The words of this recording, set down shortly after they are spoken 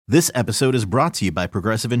This episode is brought to you by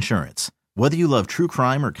Progressive Insurance. Whether you love true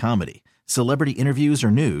crime or comedy, celebrity interviews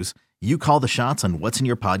or news, you call the shots on what's in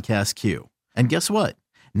your podcast queue. And guess what?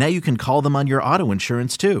 Now you can call them on your auto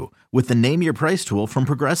insurance too with the Name Your Price tool from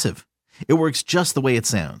Progressive. It works just the way it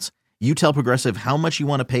sounds. You tell Progressive how much you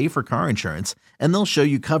want to pay for car insurance, and they'll show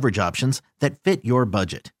you coverage options that fit your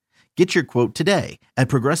budget. Get your quote today at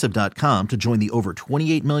Progressive.com to join the over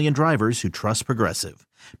 28 million drivers who trust Progressive.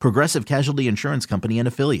 Progressive Casualty Insurance Company and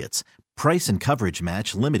Affiliates. Price and coverage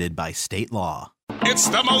match limited by state law. It's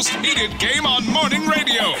the most heated game on morning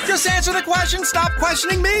radio. Just answer the question. Stop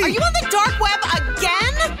questioning me. Are you on the dark web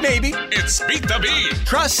again? Maybe. It's Beat the Bee.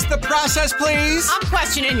 Trust the process, please. I'm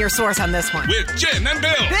questioning your source on this one. With Jen and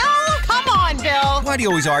Bill. Bill? Come on, Bill. Why do you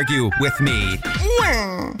always argue with me?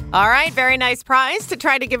 All right, very nice prize to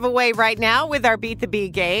try to give away right now with our Beat the Bee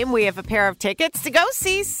game. We have a pair of tickets to go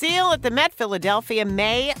see Seal at the Met Philadelphia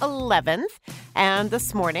May 11th. And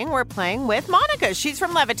this morning we're playing with Monica. She's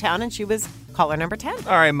from Levittown and she was caller number 10.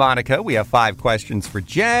 All right, Monica, we have 5 questions for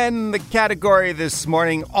Jen. The category this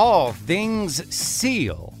morning, all things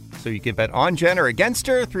Seal. So you can bet on Jen or against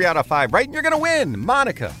her. 3 out of 5 right, and you're going to win.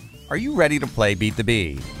 Monica, are you ready to play Beat the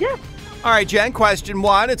Bee? Yes. All right, Jen, question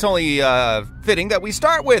 1. It's only fitting that we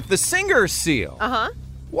start with the singer Seal. Uh-huh.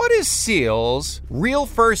 What is Seal's real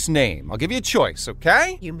first name? I'll give you a choice,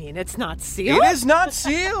 okay? You mean it's not Seal? It is not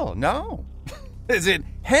Seal, no. Is it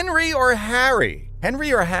Henry or Harry?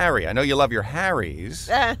 Henry or Harry? I know you love your Harrys.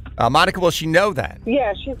 Monica, will she know that?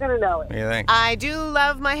 Yeah, she's going to know it. What do you think? I do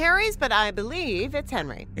love my Harrys, but I believe it's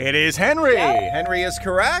Henry. It is Henry. Henry is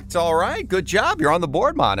correct. All right, good job. You're on the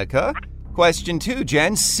board, Monica. Question 2,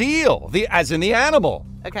 Jen. Seal, as in the animal.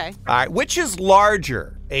 Okay. All right, which is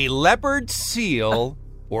larger, a leopard seal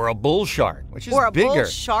or a bull shark? Which is Or a bigger? bull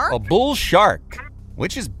shark? A bull shark.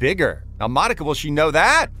 Which is bigger? Now, Monica, will she know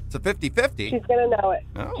that? It's a 50-50. She's going to know it.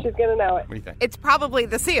 Oh. She's going to know it. What do you think? It's probably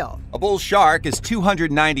the seal. A bull shark is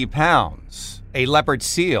 290 pounds. A leopard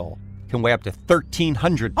seal can weigh up to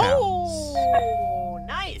 1,300 pounds. Oh,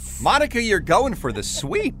 nice. Monica, you're going for the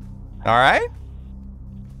sweep. All right?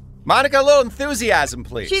 Monica, a little enthusiasm,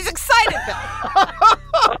 please. She's excited, Bill.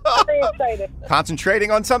 Very excited.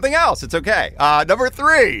 Concentrating on something else. It's okay. Number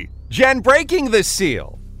 3, Jen, breaking the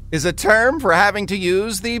seal is a term for having to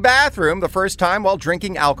use the bathroom the first time while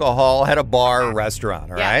drinking alcohol at a bar or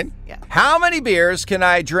restaurant, all Yes, right? yeah. How many beers can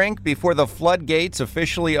I drink before the floodgates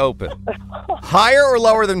officially open? Higher or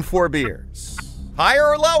lower than 4 beers? Higher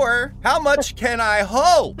or lower? How much can I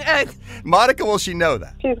hold? Monica, will she know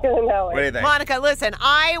that? She's going to know What do it. you think? Monica, listen,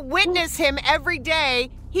 I witness him every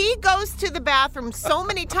day. He goes to the bathroom so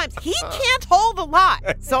many times. He can't hold a lot.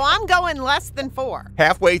 So I'm going less than 4.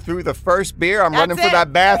 Halfway through the first beer, I'm running That's for it.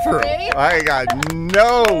 that bathroom. See? I got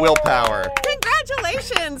no willpower.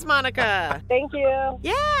 Congratulations, Monica. Thank you.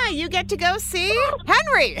 Yeah, you get to go see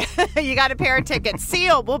Henry. You got a pair of tickets.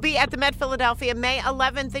 Seal will be at the Met Philadelphia May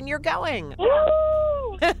 11th, and you're going.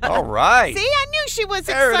 All right. See, I knew she was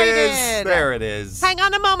There excited. it is. There it is. Hang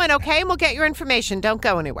on a moment, okay? And we'll get your information. Don't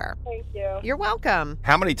go anywhere. Thank you. You're welcome.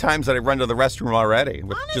 How many times did I run to the restroom already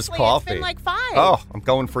with Honestly, just coffee? it's been like 5. Oh, I'm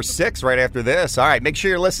going for 6 right after this. All right, make sure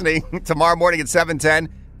you're listening tomorrow morning at 7:10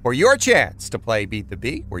 for your chance to play Beat the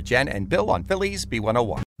Bee. We're Jen and Bill on Phillies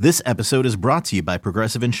B101. This episode is brought to you by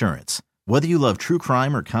Progressive Insurance. Whether you love true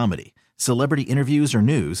crime or comedy, celebrity interviews or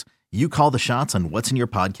news, you call the shots on what's in your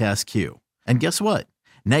podcast queue. And guess what?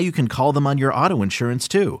 Now you can call them on your auto insurance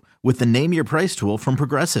too with the Name Your Price tool from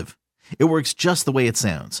Progressive. It works just the way it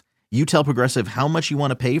sounds. You tell Progressive how much you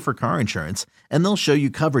want to pay for car insurance, and they'll show you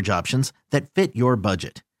coverage options that fit your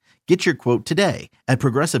budget. Get your quote today at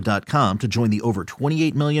Progressive.com to join the over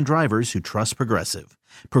 28 million drivers who trust Progressive.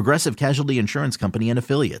 Progressive Casualty Insurance Company and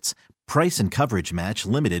Affiliates. Price and coverage match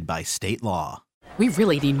limited by state law. We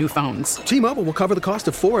really need new phones. T-Mobile will cover the cost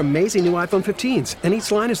of 4 amazing new iPhone 15s, and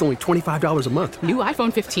each line is only $25 a month. New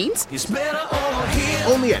iPhone 15s?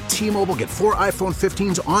 Only at T-Mobile, get 4 iPhone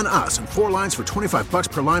 15s on us and 4 lines for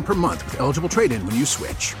 $25 per line per month with eligible trade-in when you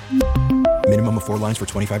switch. Minimum of 4 lines for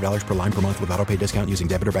 $25 per line per month with autopay discount using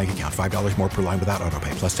debit or bank account. $5 more per line without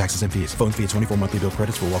autopay, plus taxes and fees. Phone fee at 24 monthly bill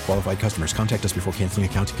credits for well-qualified customers. Contact us before canceling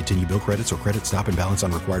account to continue bill credits or credit stop and balance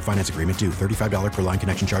on required finance agreement due. $35 per line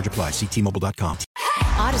connection charge applies. See T-Mobile.com.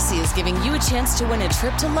 Odyssey is giving you a chance to win a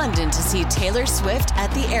trip to London to see Taylor Swift at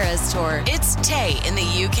the Eras Tour. It's Tay in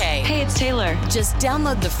the UK. Hey, it's Taylor. Just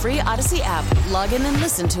download the free Odyssey app, log in and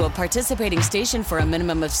listen to a participating station for a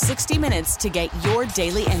minimum of 60 minutes to get your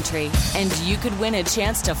daily entry. And you could win a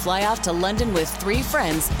chance to fly off to London with 3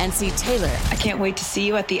 friends and see Taylor. I can't wait to see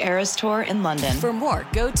you at the Eras Tour in London. For more,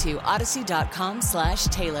 go to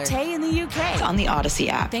odyssey.com/Taylor. Tay in the UK. It's on the Odyssey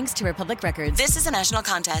app. Thanks to Republic Records. This is a national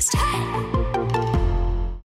contest.